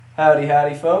Howdy,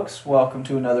 howdy, folks. Welcome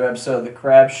to another episode of The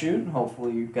Crab Shoot.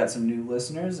 Hopefully you've got some new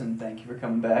listeners, and thank you for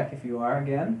coming back if you are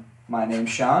again. My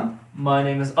name's Sean. My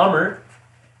name is Amar.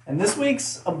 And this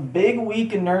week's a big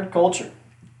week in nerd culture.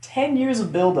 10 years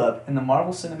of build-up in the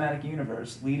Marvel Cinematic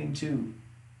Universe leading to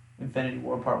Infinity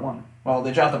War Part 1. Well,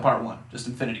 they dropped the Part 1, just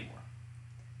Infinity War.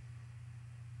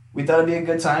 We thought it'd be a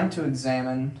good time to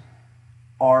examine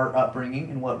our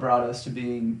upbringing and what brought us to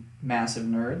being massive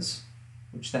nerds.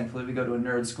 Which thankfully we go to a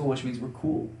nerd school, which means we're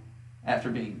cool after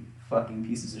being fucking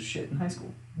pieces of shit in high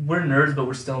school. We're nerds, but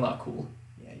we're still not cool.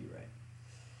 Yeah, you're right.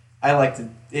 I like to...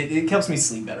 It helps me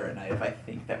sleep better at night if I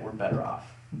think that we're better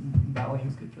off.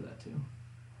 Valium's good for that, too.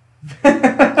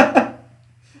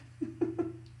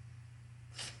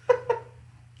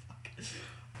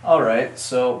 Alright,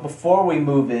 so before we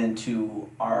move into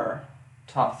our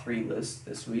top 3 list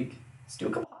this week, let's do a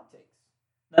couple hot takes.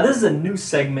 Now, this is a new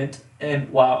segment, and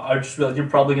wow, I just realized you're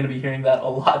probably going to be hearing that a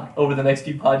lot over the next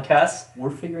few podcasts. We're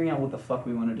figuring out what the fuck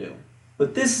we want to do.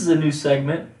 But this is a new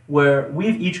segment where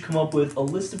we've each come up with a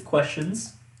list of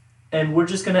questions, and we're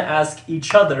just going to ask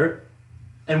each other,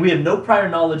 and we have no prior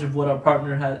knowledge of what our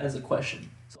partner had as a question.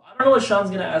 So I don't know what Sean's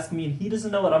going to ask me, and he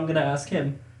doesn't know what I'm going to ask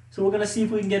him. So we're going to see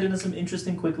if we can get into some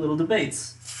interesting, quick little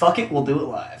debates. Fuck it, we'll do it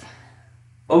live.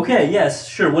 Okay, yes,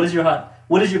 sure. What is your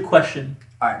question?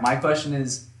 Alright, my question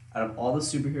is, out of all the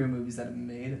superhero movies that have been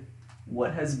made,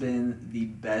 what has been the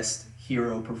best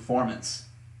hero performance?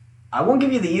 I won't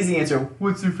give you the easy answer,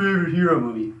 what's your favorite hero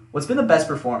movie? What's been the best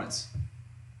performance?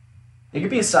 It could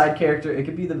be a side character, it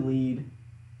could be the lead,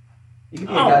 it could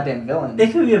be a goddamn villain.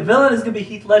 It could be a villain, it's going to be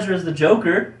Heath Ledger as the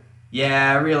Joker.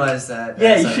 Yeah, I realized that.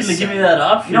 Yeah, you shouldn't have given me that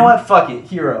option. You know what? Fuck it.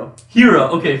 Hero. Hero.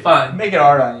 Okay, fine. Make it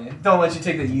hard on you. Don't let you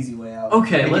take the easy way out.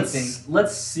 Okay,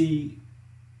 let's see.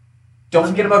 Don't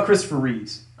forget about Christopher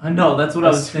Reeves. I know, that's what I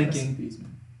was thinking. Rest in peace,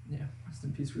 man. Yeah, rest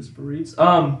in peace, Christopher Reeves.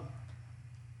 Part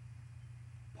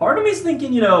of me's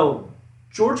thinking,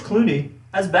 George Clooney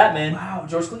as Batman. Wow,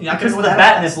 George Clooney. Because of the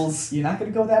bat nipples. You're not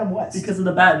going to go with Adam West. Because of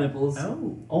the bat nipples.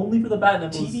 No. Only for the bat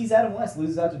nipples. TV's Adam West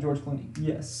loses out to George Clooney.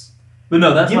 Yes. But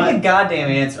no, that's Give me a goddamn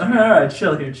answer. Alright,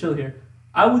 chill here.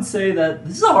 I would say that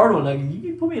this is a hard one.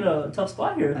 You put me in a tough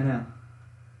spot here. I know.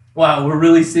 Wow, we're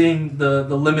really seeing the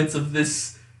limits of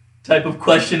this type of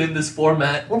question in this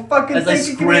format. Well, fucking as I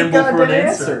scramble for an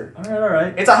answer.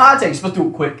 Alright. It's a hot take. You're supposed to do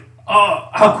it quick. Oh,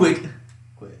 how quick?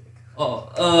 Quick. Oh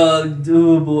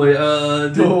boy.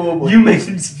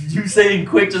 You saying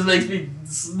quick just makes me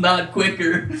not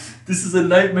quicker. This is a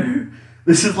nightmare.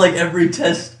 This is like every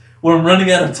test where I'm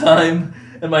running out of time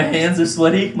and my hands are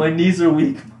sweaty, my knees are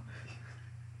weak.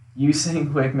 You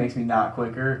saying quick makes me not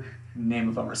quicker. Name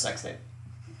of our sex tape.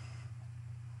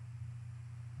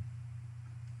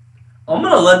 I'm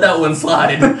gonna let that one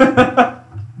slide.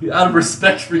 Out of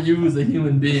respect for you as a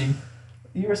human being.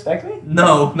 You respect me?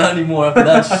 No, not anymore.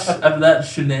 After that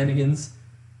shenanigans.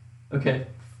 Okay.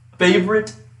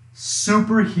 Favorite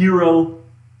superhero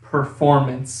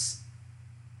performance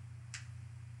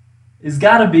is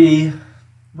gotta be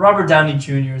Robert Downey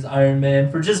Jr. as Iron Man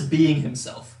for just being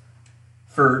himself.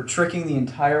 For tricking the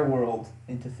entire world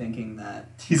into thinking that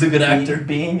he's a good actor.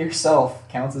 Being yourself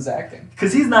counts as acting.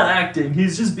 Because he's not acting,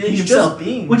 he's just being himself. Just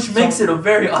being which makes it a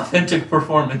very authentic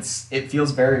performance. It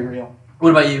feels very real. What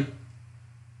about you?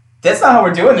 That's not how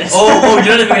we're doing this. Oh, you're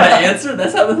not even going to answer?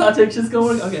 That's how the hot take shit's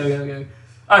going? Okay.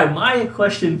 Alright, my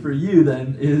question for you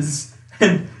then is,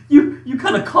 and you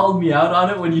kind of called me out on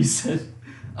it when you said,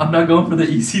 I'm not going for the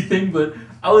easy thing, but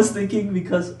I was thinking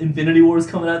because Infinity War is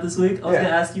coming out this week, I was going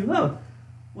to ask you,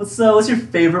 what's your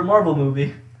favorite Marvel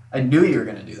movie? I knew you were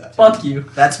going to do that. Fuck you.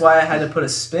 That's why I had to put a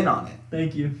spin on it.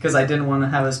 Thank you. Because I didn't want to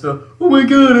have us go, oh my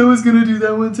god, I was going to do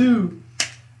that one too.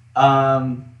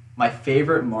 My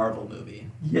favorite Marvel movie.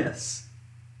 Yes.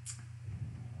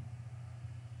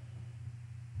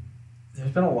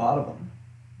 There's been a lot of them.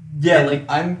 Yeah, and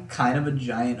I'm kind of a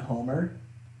giant homer,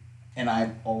 and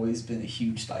I've always been a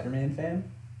huge Spider-Man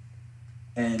fan.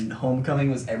 And Homecoming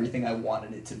was everything I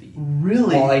wanted it to be.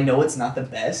 Really? While I know it's not the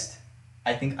best,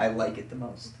 I think I like it the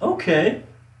most. Okay.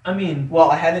 I mean...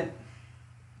 Well, I haven't...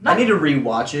 I need to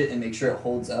rewatch it and make sure it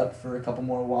holds up for a couple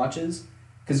more watches.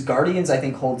 Because Guardians, I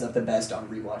think, holds up the best on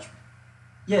rewatch.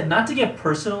 Yeah, not to get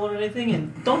personal or anything,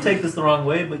 and don't take this the wrong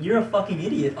way, but you're a fucking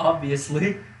idiot,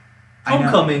 obviously.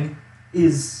 Homecoming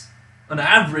is an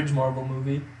average Marvel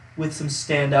movie with some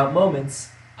standout moments,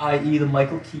 i.e. the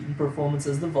Michael Keaton performance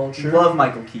as the Vulture. Love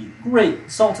Michael Keaton. Great,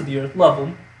 salt of the earth, love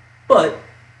him. But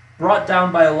brought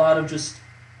down by a lot of just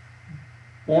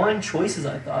boring choices,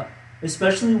 I thought.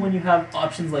 Especially when you have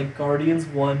options like Guardians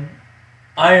 1,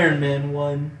 Iron Man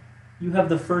 1, you have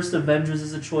the first Avengers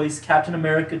as a choice, Captain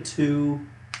America 2,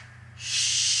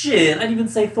 Shit, I'd even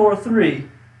say Thor 3.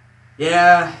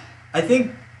 Yeah, I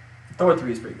think Thor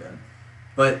 3 is pretty good.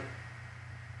 But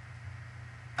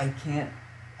I can't...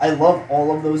 I love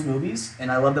all of those movies,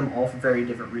 and I love them all for very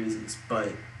different reasons,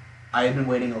 but I have been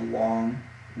waiting a long,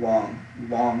 long,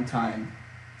 long time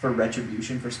for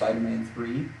Retribution for Spider-Man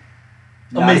 3.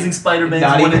 Amazing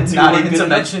Spider-Man 1 and 2. Not even to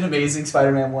mention Amazing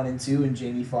Spider-Man 1 and 2 and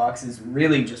Jamie Foxx's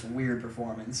really just weird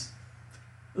performance.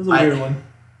 It was a weird one.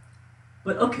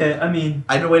 But okay, I mean...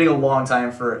 I've been waiting a long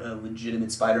time for a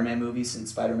legitimate Spider-Man movie since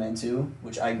Spider-Man 2,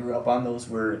 which I grew up on.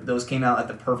 Those came out at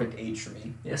the perfect age for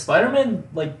me. Yeah, Spider-Man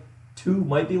 2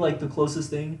 might be the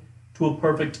closest thing to a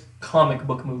perfect comic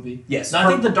book movie. Yes. Now, I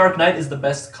think The Dark Knight is the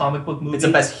best comic book movie. It's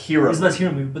the best hero. It's the best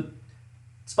hero movie, but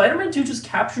Spider-Man 2 just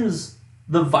captures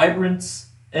the vibrance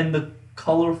and the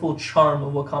colorful charm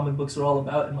of what comic books are all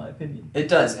about, in my opinion. It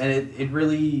does, and it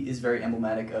really is very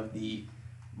emblematic of the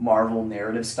Marvel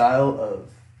narrative style of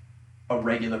a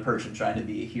regular person trying to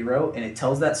be a hero, and it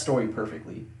tells that story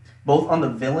perfectly, both on the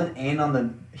villain and on the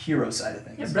hero side of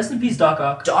things. Yeah, rest in peace, Doc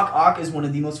Ock. Doc Ock is one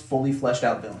of the most fully fleshed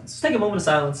out villains. Let's take a moment of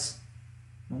silence.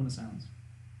 Moment of silence.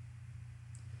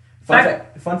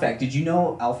 Fun fact, did you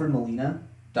know Alfred Molina,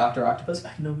 Dr. Octopus?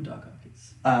 I know who Doc Ock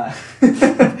is.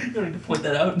 You don't need to point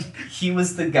that out. He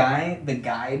was the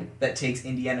guide that takes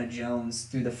Indiana Jones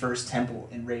through the first temple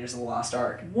in Raiders of the Lost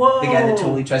Ark. Whoa! The guy that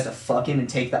totally tries to fuck him and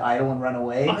take the idol and run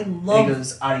away. And he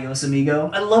goes, adios, amigo.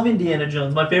 I love Indiana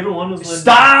Jones. My favorite one was when...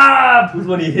 Stop! Was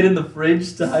when he hid in the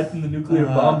fridge to hide from the nuclear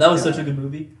bomb. That was such a good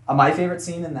movie. My favorite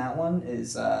scene in that one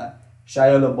is Shia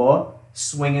LaBeouf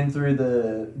swinging through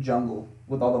the jungle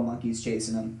with all the monkeys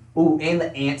chasing him. Ooh, and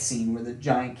the ant scene where the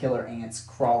giant killer ants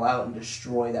crawl out and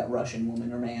destroy that Russian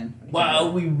woman or man.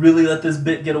 Wow, we really let this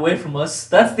bit get away from us.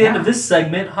 That's the end of this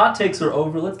segment. Hot takes are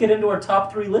over. Let's get into our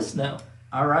top 3 list now.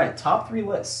 All right, top 3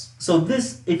 lists. So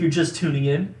this, if you're just tuning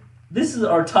in, this is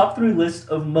our top 3 list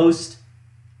of most,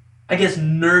 I guess,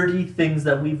 nerdy things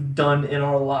that we've done in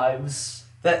our lives.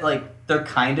 That, they're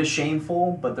kind of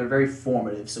shameful, but they're very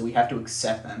formative, so we have to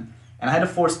accept them. And I had to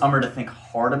force Amar to think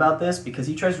hard about this because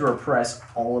he tries to repress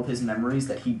all of his memories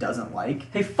that he doesn't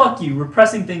like. Hey, fuck you.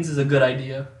 Repressing things is a good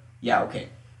idea. Yeah, okay.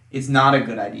 It's not a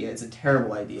good idea. It's a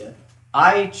terrible idea.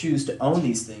 I choose to own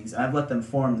these things, and I've let them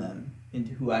form them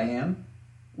into who I am,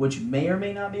 which may or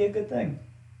may not be a good thing.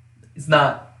 It's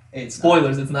not.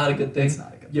 Spoilers, it's not a good thing. It's not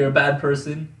a good thing. You're a bad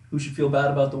person who should feel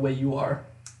bad about the way you are.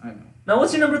 I know. Now,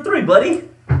 what's your number 3, buddy?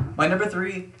 My number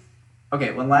 3...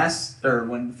 Okay,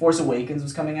 when Force Awakens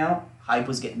was coming out, hype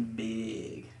was getting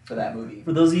big for that movie.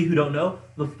 For those of you who don't know,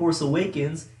 The Force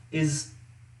Awakens is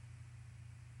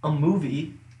a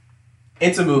movie.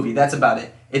 It's a movie, that's about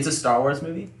it. It's a Star Wars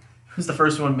movie. It was the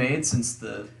first one made since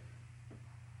the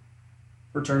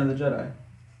Return of the Jedi.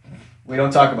 We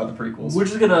don't talk about the prequels. We're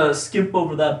just going to skip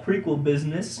over that prequel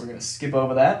business. We're going to skip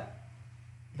over that.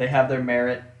 They have their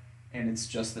merit, and it's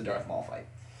just the Darth Maul fight.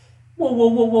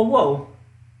 Whoa.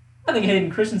 I think Hayden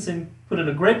Christensen put in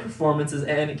a great performance as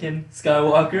Anakin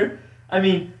Skywalker. I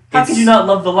mean, how could you not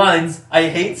love the lines, I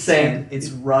hate sand?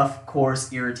 It's rough,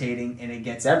 coarse, irritating, and it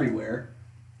gets everywhere.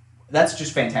 That's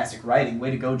just fantastic writing. Way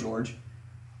to go, George.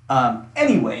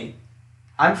 Anyway,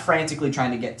 I'm frantically trying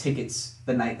to get tickets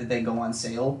the night that they go on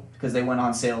sale, because they went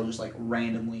on sale just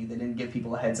randomly. They didn't give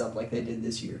people a heads up like they did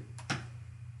this year.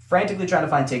 Frantically trying to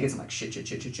find tickets. I'm like, shit.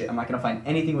 I'm not going to find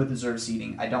anything with reserved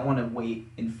seating. I don't want to wait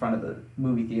in front of the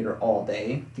movie theater all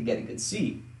day to get a good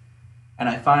seat. And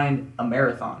I find a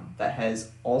marathon that has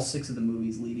all 6 of the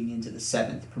movies leading into the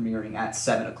 7th, premiering at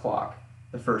 7 o'clock,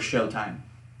 the first showtime.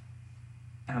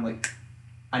 And I'm like,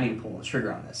 I need to pull the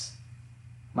trigger on this.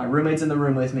 My roommate's in the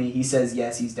room with me. He says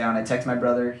yes, he's down. I text my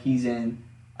brother. He's in.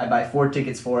 I buy 4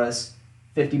 tickets for us,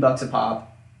 $50 a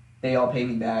pop. They all pay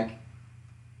me back.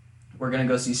 We're going to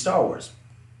go see Star Wars.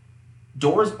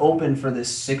 Doors open for this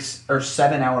 6 or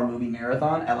 7 hour movie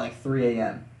marathon at 3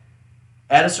 a.m.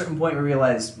 At a certain point, we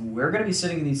realized we're going to be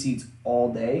sitting in these seats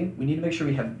all day. We need to make sure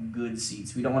we have good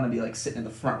seats. We don't want to be sitting in the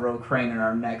front row craning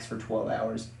our necks for 12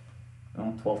 hours.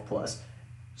 12 plus.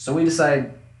 So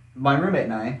my roommate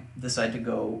and I decide to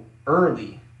go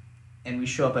early. And we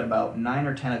show up at about 9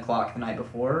 or 10 o'clock the night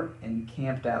before and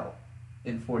camped out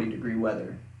in 40-degree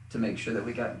weather to make sure that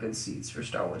we got good seats for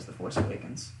Star Wars The Force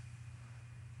Awakens.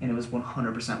 And it was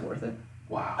 100% worth it.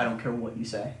 Wow. I don't care what you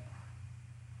say.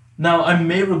 Now, I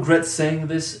may regret saying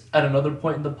this at another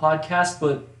point in the podcast,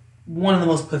 but one of the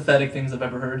most pathetic things I've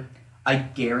ever heard. I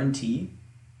guarantee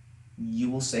you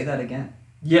will say that again.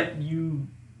 Yep, you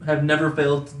have never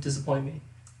failed to disappoint me.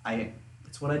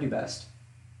 It's what I do best.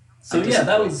 So yeah,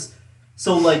 that was...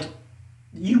 So,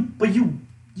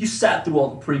 you sat through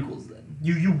all the prequels then.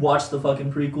 You watched the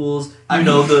fucking prequels. You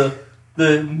know the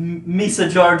the Misa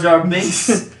Jar Jar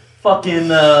Binks, fucking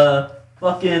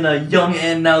young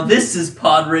and now this is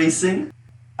pod racing.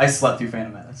 I slept through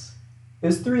Phantom Menace. It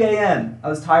was 3 a.m. I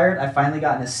was tired. I finally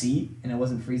got in a seat, and it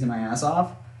wasn't freezing my ass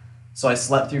off. So I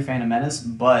slept through Phantom Menace,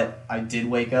 but I did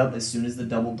wake up as soon as the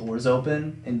double doors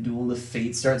open and Duel of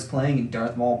Fate starts playing, and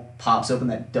Darth Maul pops open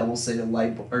that double-sided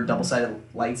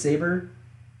lightsaber,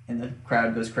 and the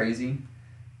crowd goes crazy.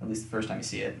 At least the first time you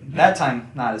see it. That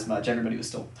time, not as much. Everybody was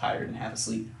still tired and half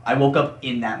asleep. I woke up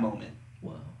in that moment.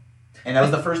 Wow. And that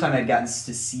was the first time I'd gotten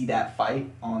to see that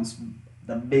fight on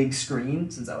the big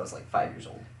screen since I was like 5 years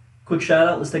old. Quick shout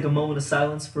out. Let's take a moment of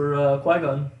silence for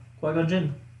Qui-Gon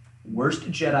Jinn. Worst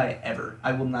Jedi ever.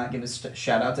 I will not give a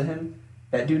shout out to him.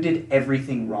 That dude did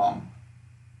everything wrong.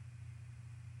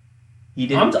 He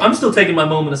did. I'm still taking my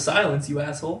moment of silence, you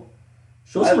asshole.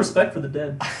 Show some respect for the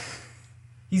dead.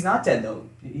 He's not dead though.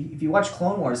 If you watch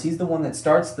Clone Wars, he's the one that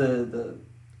starts the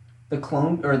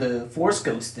clone or the Force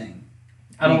Ghost thing.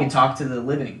 You can talk to the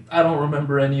living. I don't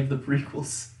remember any of the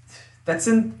prequels. That's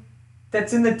in the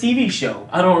TV show.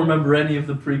 I don't remember any of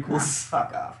the prequels.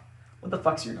 Fuck off. What the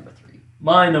fuck's your number 3?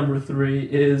 My number 3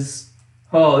 is...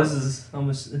 Oh, this is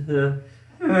almost...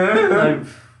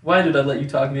 why did I let you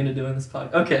talk me into doing this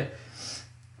podcast? Okay.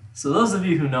 So those of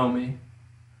you who know me,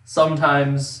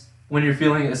 sometimes when you're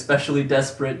feeling especially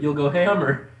desperate, you'll go, hey,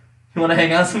 Amar, you want to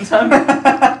hang out sometime?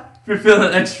 If you're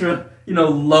feeling extra,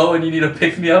 low and you need to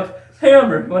pick me up, hey,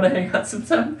 Amar, you want to hang out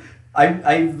sometime?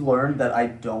 I've learned that I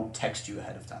don't text you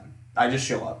ahead of time. I just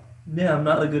show up. Yeah, I'm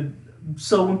not a good...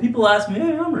 So when people ask me,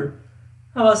 hey, Amar,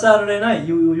 how about Saturday night?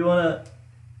 You want to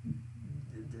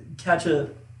catch a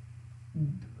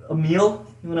meal?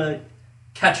 You want to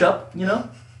catch up,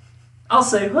 I'll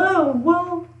say,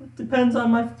 well, it depends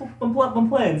on my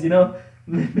plans,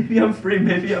 Maybe I'm free,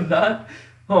 maybe I'm not.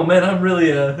 Oh man, I'm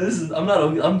really,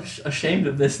 I'm ashamed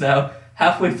of this now.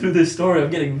 Halfway through this story, I'm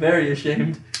getting very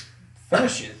ashamed.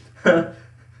 Finish it.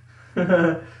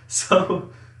 So,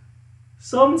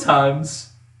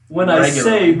 sometimes when I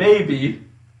say maybe,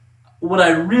 what I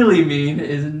really mean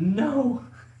is no.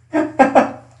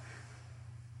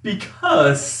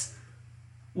 Because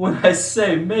when I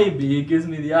say maybe, it gives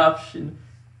me the option.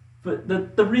 But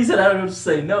the reason I don't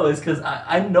say no is because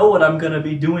I know what I'm going to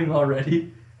be doing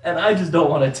already, and I just don't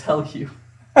want to tell you.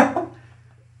 And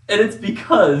it's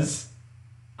because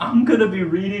I'm going to be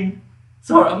rereading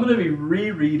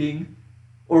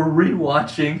or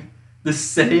rewatching the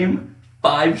same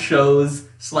 5 shows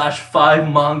 / 5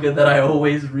 manga that I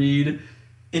always read.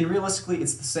 And realistically,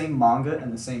 it's the same manga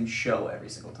and the same show every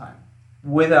single time.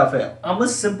 Without fail. I'm a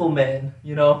simple man,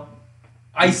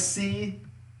 I see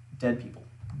dead people.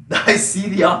 I see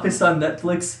The Office on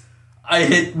Netflix. I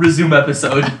hit resume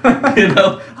episode.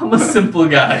 I'm a simple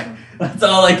guy. That's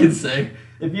all I can say.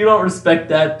 If you don't respect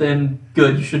that, then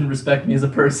good. You shouldn't respect me as a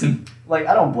person. I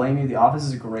don't blame you. The Office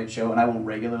is a great show, and I will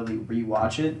regularly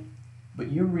rewatch it.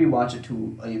 But you rewatch it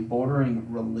to a bordering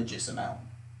religious amount,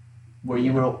 where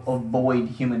you will avoid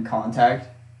human contact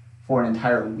for an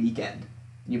entire weekend.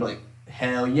 And you'd be like,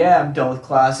 hell yeah, I'm done with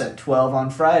class at 12 on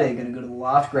Friday. Gonna go to the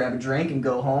loft, grab a drink, and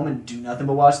go home and do nothing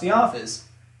but watch The Office.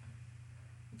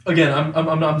 Again,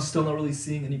 I'm still not really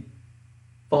seeing any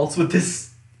faults with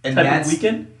this type of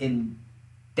weekend. And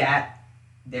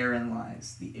therein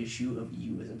lies the issue of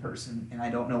you as a person, and I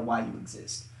don't know why you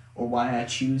exist, or why I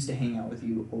choose to hang out with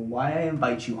you, or why I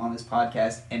invite you on this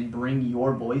podcast and bring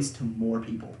your voice to more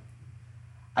people.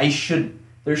 There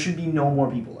should be no more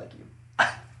people like you.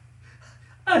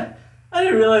 I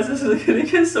didn't realize this was going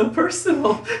to get so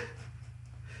personal.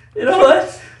 You know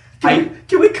what?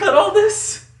 Can we cut all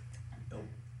this? No.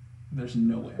 There's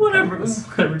no way. Whatever.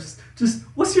 Just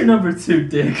what's your number 2,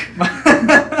 Dick?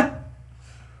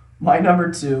 My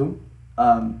number 2,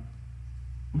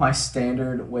 my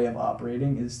standard way of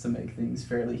operating is to make things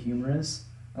fairly humorous.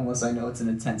 Unless I know it's an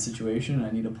intense situation and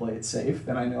I need to play it safe,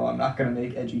 then I know I'm not going to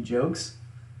make edgy jokes.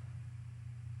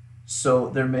 So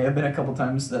there may have been a couple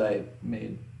times that I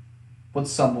made what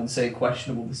some would say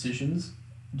questionable decisions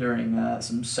during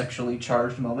some sexually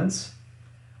charged moments,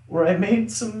 where I made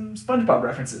some SpongeBob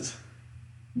references.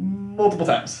 Multiple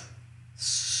times.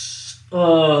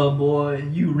 Oh boy,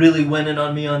 you really went in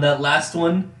on me on that last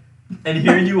one. And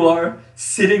here you are,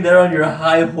 sitting there on your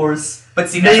high horse. But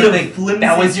see, that's the thing.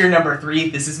 That was your number 3,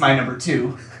 this is my number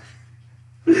 2.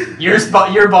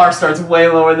 Your bar starts way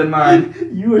lower than mine.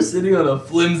 You were sitting on a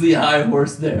flimsy high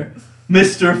horse there.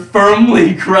 Mr.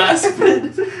 Firmly Grasp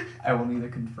It. I will neither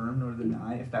confirm nor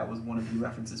deny if that was one of the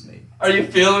references made. Are you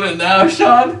feeling it now,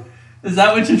 Sean? Is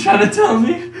that what you're trying to tell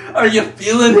me? Are you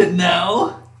feeling it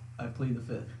now? I plead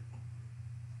the 5th.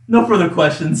 No further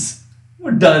questions.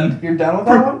 We're done. You're done with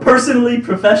that one? Personally,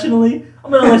 professionally,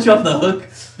 I'm gonna let you off the hook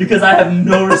because I have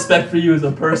no respect for you as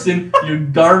a person. You're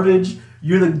garbage.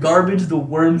 You're the garbage the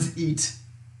worms eat.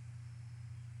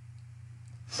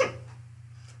 I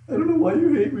don't know why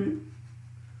you hate me.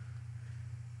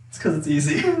 It's because it's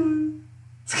easy.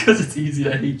 It's because it's easy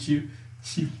to hate you.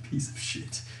 You piece of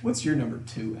shit. What's your number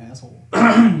 2, asshole?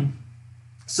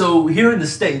 So here in the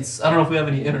States, I don't know if we have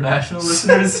any international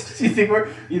listeners. You think we're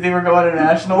going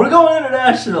international? We're going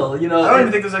international, you know. I don't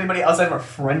even think there's anybody outside of our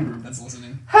friend group that's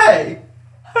listening. Hey!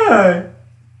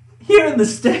 Here in the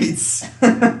States,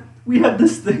 we have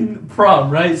this thing,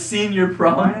 prom, right? Senior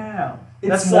prom. Wow. It's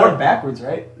That's more backwards,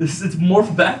 right? It's more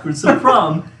backwards. So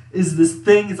prom is this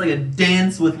thing, it's like a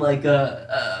dance with like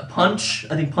a punch.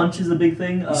 I think punch is a big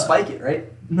thing. You spike it, right?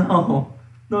 No,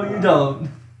 you don't.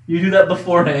 You do that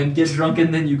beforehand, get drunk,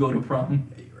 and then you go to prom.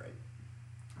 Yeah, you're right.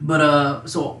 But,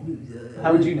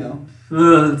 How would you know?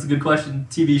 That's a good question.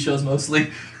 TV shows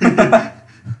mostly.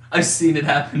 I've seen it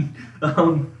happen.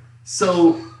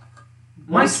 So,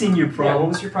 my senior prom... Yeah, what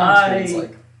was your prom experience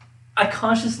like? I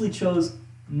consciously chose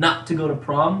not to go to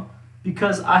prom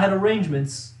because I had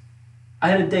arrangements. I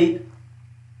had a date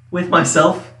with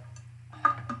myself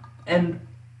and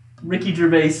Ricky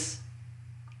Gervais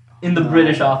in the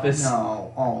British office.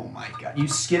 No, oh my god. You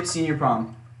skipped senior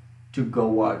prom to go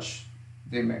watch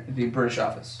the British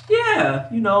office. Yeah,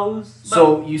 you know.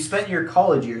 So you spent your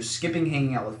college years skipping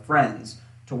hanging out with friends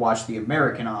to watch the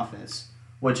American office,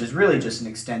 which is really just an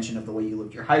extension of the way you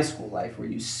lived your high school life, where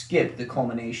you skipped the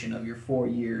culmination of your 4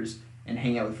 years and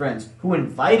hang out with friends who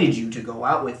invited you to go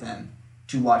out with them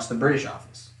to watch the British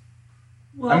office.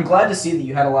 Well, I'm glad to see that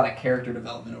you had a lot of character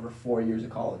development over 4 years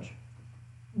of college.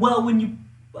 Well, when you...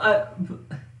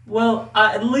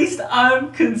 at least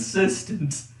I'm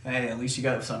consistent. Hey, at least you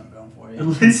got something going for you. At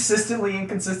least- Consistently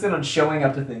inconsistent on showing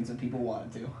up to things when people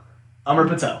wanted to. Amar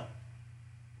Patel.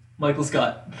 Michael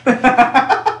Scott.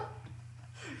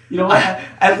 You know what?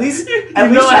 At least I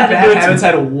your had to do bad it habits too.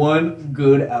 had one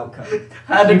good outcome.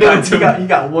 Had to You do got, it to you got, you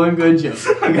got one good joke.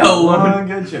 I got one.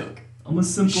 good joke. I'm a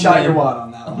simple Shot man. your wad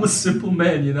on that I'm one. a simple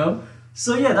man, you know?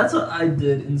 So yeah, that's what I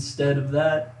did instead of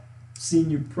that.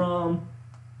 Senior prom.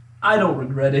 I don't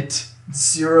regret it.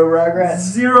 Zero regrets.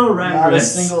 Zero regrets. Not a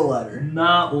single letter.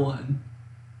 Not one.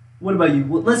 What about you?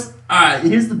 Alright,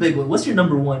 here's the big one. What's your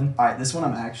number one? Alright, this one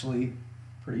I'm actually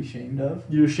pretty ashamed of.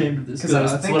 You're ashamed of this.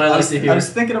 Because That's what I like to hear. I was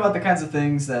thinking about the kinds of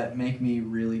things that make me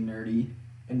really nerdy.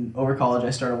 And over college, I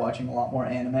started watching a lot more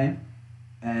anime.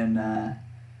 And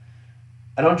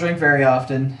I don't drink very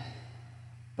often,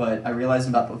 but I realized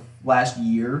in about the last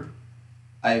year,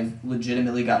 I've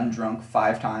legitimately gotten drunk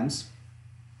 5 times.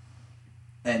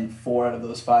 And 4 out of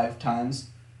those 5 times,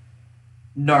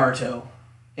 Naruto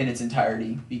in its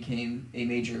entirety became a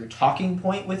major talking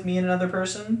point with me and another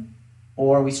person,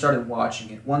 or we started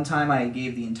watching it. One time I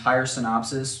gave the entire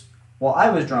synopsis while I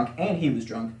was drunk and he was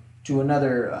drunk to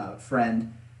another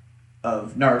friend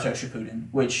of Naruto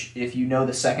Shippuden, which, if you know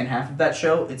the second half of that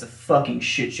show, it's a fucking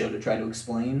shit show to try to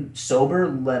explain sober,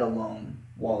 let alone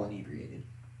while inebriated.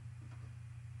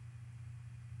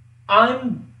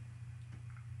 I'm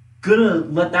gonna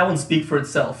let that one speak for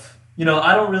itself. You know,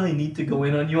 I don't really need to go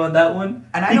in on you on that one.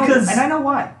 And I know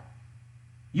why.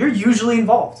 You're usually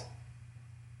involved.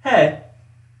 Hey,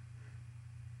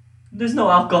 there's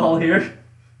no alcohol here.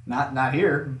 Not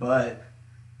here, but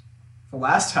the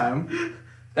last time,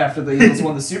 after the Eagles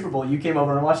won the Super Bowl, you came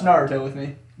over and watched Naruto with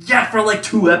me. Yeah, for like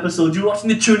 2 episodes. You're watching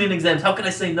the tuning exams. How can I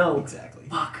say no? Exactly.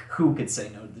 Fuck. Who could say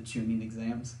no to the tuning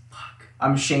exams? Fuck.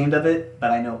 I'm ashamed of it,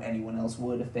 but I know anyone else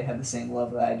would if they had the same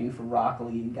love that I do for Rock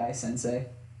Lee and Guy Sensei.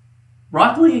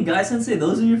 Rock Lee and Guy Sensei,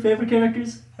 those are your favorite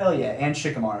characters? Hell yeah, and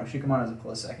Shikamaru. Shikamaru's a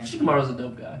close second. Shikamaru's a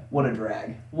dope guy. What a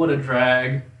drag. What a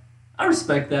drag. I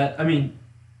respect that. I mean,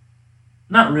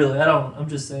 not really. I don't. I'm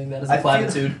just saying that as a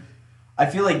platitude. I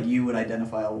feel like you would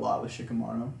identify a lot with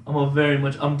Shikamaru.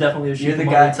 I'm definitely a You're the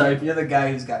Shikamaru guy. type. You're the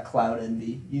guy who's got cloud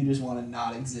envy. You just want to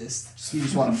not exist. You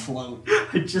just want to float.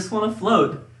 I just want to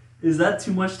float. Is that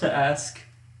too much to ask?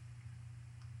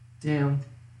 Damn.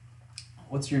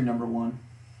 What's your number 1?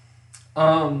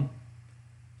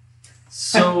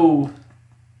 So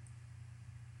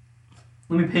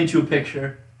let me paint you a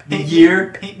picture.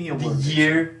 Paint me a The word.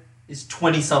 year is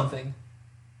 20 something.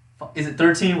 Is it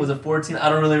 13? Was it 14? I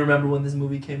don't really remember when this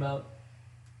movie came out.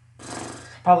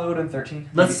 Probably would have been 13.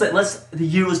 The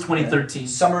year was 2013.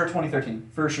 Summer of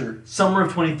 2013, for sure. Summer of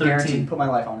 2013. Guaranteed. Put my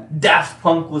life on it. Daft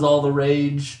Punk was all the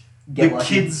rage. Get the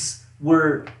lucky. kids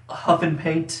were huffing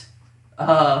paint.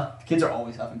 The kids are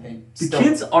always huffing paint. The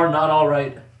kids are not all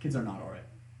right Kids are not alright.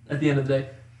 at the end of the day.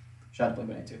 Shot to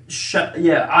Blink-182.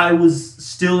 Yeah, I was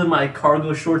still in my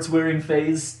cargo shorts wearing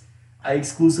phase. I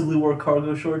exclusively wore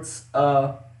cargo shorts.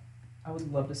 I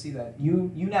would love to see that.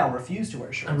 You now refuse to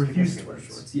wear shorts. I refuse to wear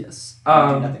shorts. Yes. Do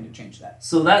nothing to change that.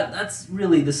 So that's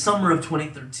really the summer of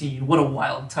 2013. What a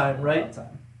wild time, right? Wild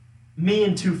time. Me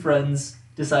and two friends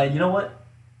decide, you know what?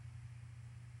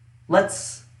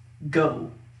 Let's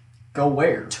go. Go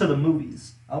where? To the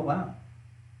movies. Oh, wow.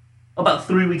 About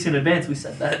 3 weeks in advance we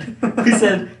said that. We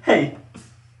said, hey,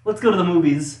 let's go to the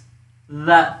movies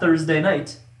that Thursday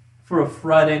night for a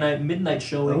Friday night midnight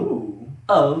showing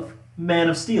of Man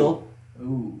of Steel.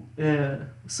 Ooh. Yeah.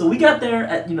 So we got there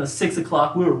at 6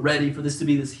 o'clock. We were ready for this to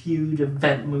be this huge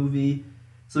event movie.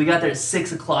 So we got there at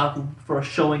 6 o'clock for a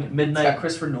showing at midnight. It's got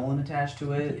Christopher Nolan attached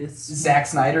to it. It's Zack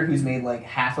Snyder, who's made like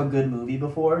half a good movie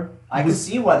before. I can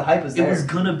see why the hype is there. It was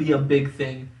gonna be a big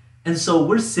thing. And so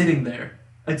we're sitting there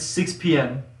at 6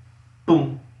 p.m.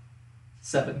 Boom.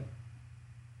 7.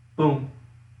 Boom.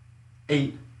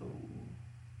 8.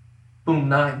 Boom.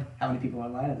 9. How many people are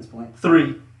online at this point?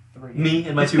 3. 3. Me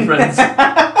and my two friends.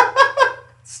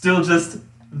 Still just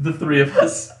the 3 of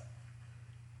us.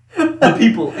 The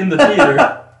people in the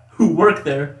theater who work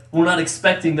there were not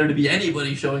expecting there to be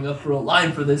anybody showing up for a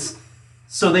line for this.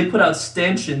 So they put out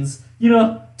stanchions,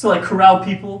 to like corral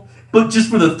people, but just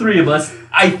for the 3 of us,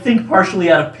 I think partially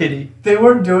out of pity. They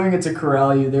weren't doing it to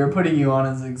corral you. They were putting you on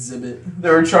as an exhibit. They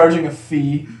were charging a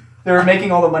fee. They were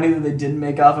making all the money that they didn't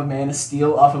make off of Man of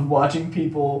Steel off of watching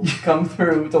people come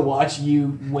through to watch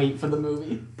you wait for the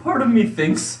movie. Part of me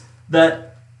thinks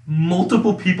that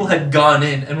multiple people had gone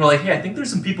in and were like, hey, I think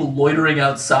there's some people loitering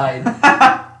outside.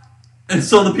 And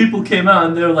so the people came out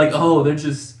and they were like, oh, they're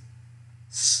just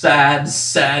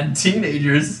sad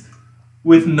teenagers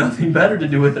with nothing better to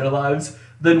do with their lives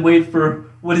than wait for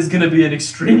what is going to be an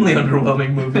extremely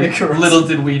underwhelming movie. Little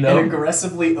did we know. An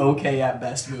aggressively okay at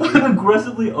best movie. An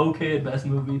aggressively okay at best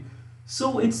movie.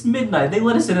 So it's midnight. They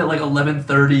let us in at like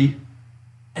 11:30.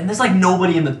 And there's like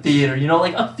nobody in the theater,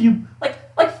 like a few, like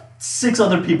 6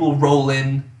 other people roll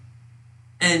in.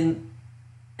 And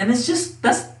it's just,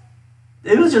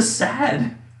 it was just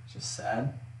sad. Just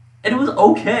sad. And it was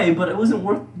okay, but it wasn't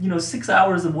worth, 6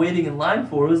 hours of waiting in line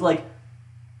for. It was like,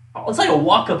 it's like a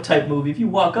walk-up type movie. If you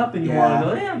walk up and you want to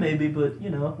go, yeah, maybe, but,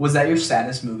 Was that your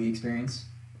saddest movie experience?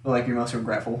 Or like your most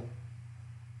regretful?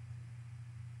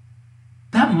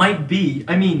 That might be.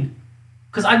 I mean,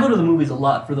 because I go to the movies a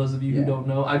lot, for those of you who don't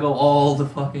know. I go all the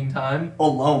fucking time.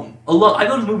 Alone. I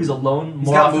go to the movies alone. He's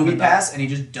got Movie Pass, and he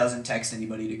just doesn't text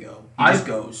anybody to go. He just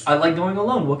goes. I like going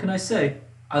alone. What can I say?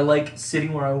 I like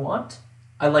sitting where I want.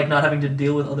 I like not having to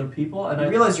deal with other people. And I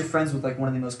realize you're friends with like one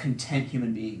of the most content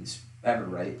human beings ever,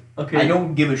 right? Okay. I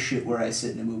don't give a shit where I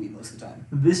sit in a movie most of the time.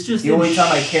 The only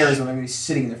time I care is when I'm going to be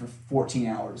sitting there for 14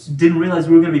 hours. Didn't realize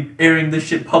we were going to be airing this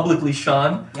shit publicly,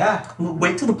 Sean. Yeah.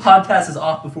 Wait till the podcast is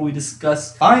off before we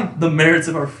discuss the merits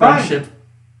of our friendship. Fine.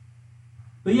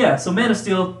 But yeah, so Man of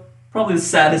Steel, probably the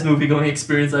saddest movie-going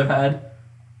experience I've had.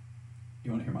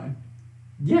 You want to hear mine?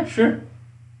 Yeah, sure.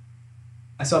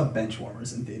 I saw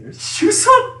Benchwarmers in theaters. You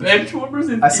saw Benchwarmers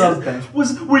in theaters? I saw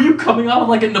Benchwarmers. Were you coming off of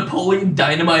like a Napoleon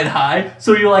Dynamite high?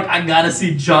 So you're like, I gotta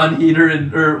see John Heder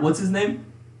or what's his name?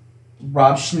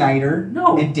 Rob Schneider.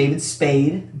 No. And David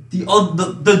Spade.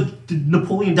 The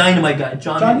Napoleon Dynamite guy.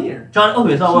 John Heder.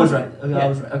 Okay, so I was right. Okay, I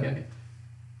was right. Okay.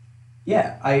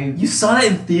 Yeah, You saw that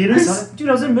in theaters? Dude,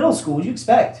 I was in middle school. What'd you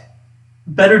expect?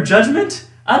 Better judgment?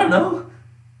 I don't know.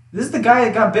 This is the guy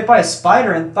that got bit by a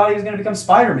spider and thought he was going to become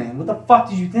Spider-Man. What the fuck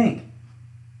did you think?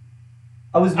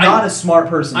 I was not a smart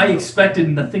person. I expected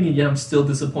nothing, and yet I'm still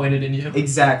disappointed in you.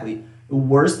 Exactly.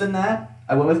 Worse than that,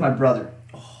 I went with my brother.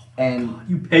 Oh, and God.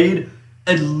 You paid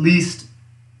at least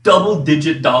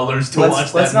double-digit dollars to watch that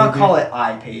movie. Let's not call it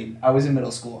I paid. I was in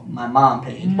middle school. My mom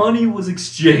paid. Money was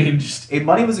exchanged.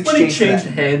 Money was exchanged. Money changed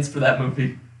hands for that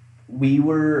movie. We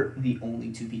were the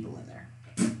only 2 people in there.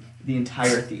 The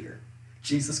entire theater.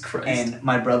 Jesus Christ. And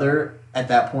my brother, at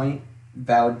that point,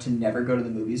 vowed to never go to the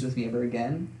movies with me ever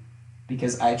again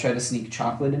because I tried to sneak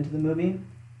chocolate into the movie.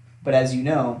 But as you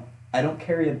know, I don't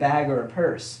carry a bag or a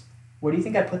purse. Where do you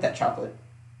think I put that chocolate?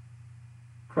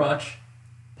 Crotch.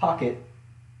 Pocket.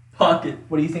 Pocket.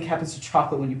 What do you think happens to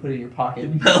chocolate when you put it in your pocket?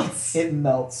 It melts. It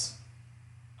melts.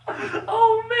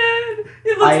 Oh man!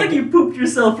 It looks like you pooped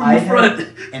yourself from the front.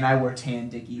 And I wore tan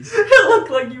Dickies. It looked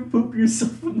like you pooped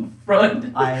yourself from the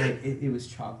front. It was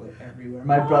chocolate everywhere.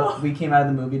 We came out of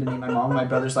the movie to meet my mom. And my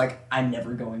brother's like, I'm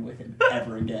never going with him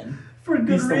ever again. For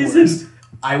good reason.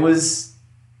 I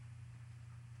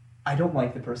don't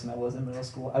like the person I was in middle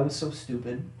school. I was so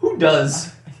stupid. Who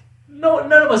does? No,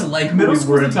 none of us like middle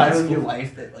school. The time of your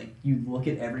life that like you look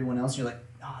at everyone else, and you're like,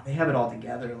 oh, they have it all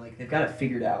together. Like, they've got it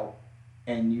figured out.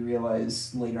 And you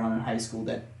realize later on in high school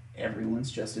that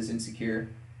everyone's just as insecure.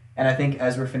 And I think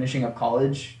as we're finishing up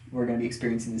college, we're going to be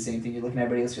experiencing the same thing. You're looking at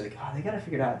everybody else, you're like, they got it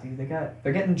figured out, dude.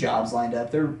 They're getting jobs lined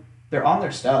up. They're on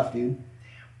their stuff, dude.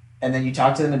 And then you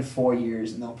talk to them in 4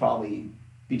 years, and they'll probably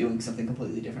be doing something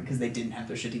completely different because they didn't have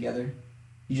their shit together.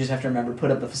 You just have to remember,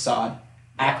 put up the facade,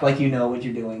 act like you know what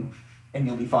you're doing, and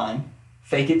you'll be fine.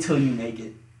 Fake it till you make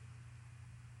it.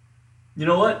 You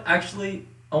know what? Actually,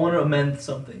 I want to amend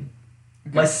something.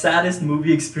 Okay. My saddest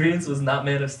movie experience was not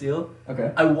Man of Steel.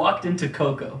 Okay. I walked into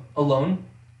Coco alone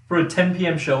for a 10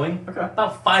 p.m. showing. Okay.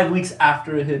 About 5 weeks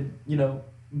after it had,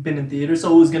 been in theater,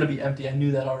 so it was going to be empty. I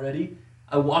knew that already.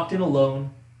 I walked in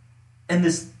alone, and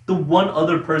the one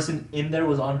other person in there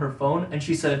was on her phone, and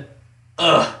she said,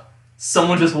 "Ugh,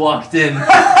 someone just walked in."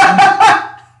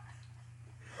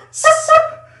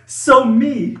 So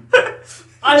me,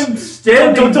 I'm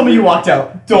standing. Don't tell me you walked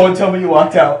out. Don't tell me you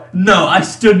walked out. No, I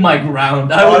stood my ground.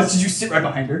 Did you sit right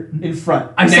behind her? In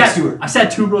front? Next to her? I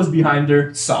sat 2 rows behind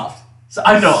her. Soft. So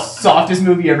I know. Softest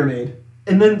movie ever made.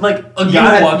 And then, a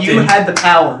guy walked in. You had the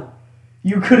power.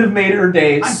 You could have made her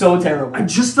day so terrible. I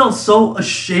just felt so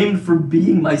ashamed for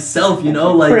being myself,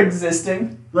 For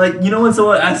existing. When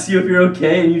someone asks you if you're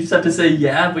okay and you just have to say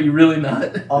yeah, but you're really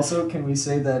not. Also, can we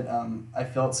say that I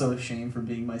felt so ashamed for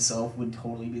being myself would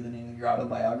totally be the name of your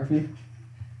autobiography?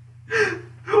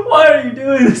 Why are you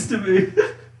doing this to me?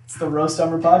 It's the Roast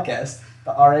Summer Podcast.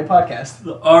 The RA Podcast.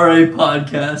 The RA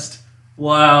Podcast.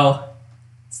 Wow.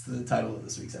 It's the title of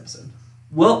this week's episode.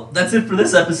 Well, that's it for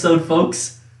this episode,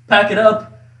 folks. Pack it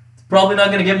up. It's probably not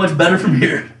going to get much better from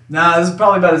here. Nah, this is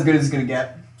probably about as good as it's going to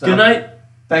get. So, good night.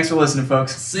 Thanks for listening,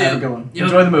 folks. See ya. Have a good one. Yep.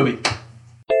 Enjoy the movie.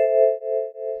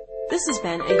 This has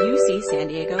been a UC San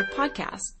Diego podcast.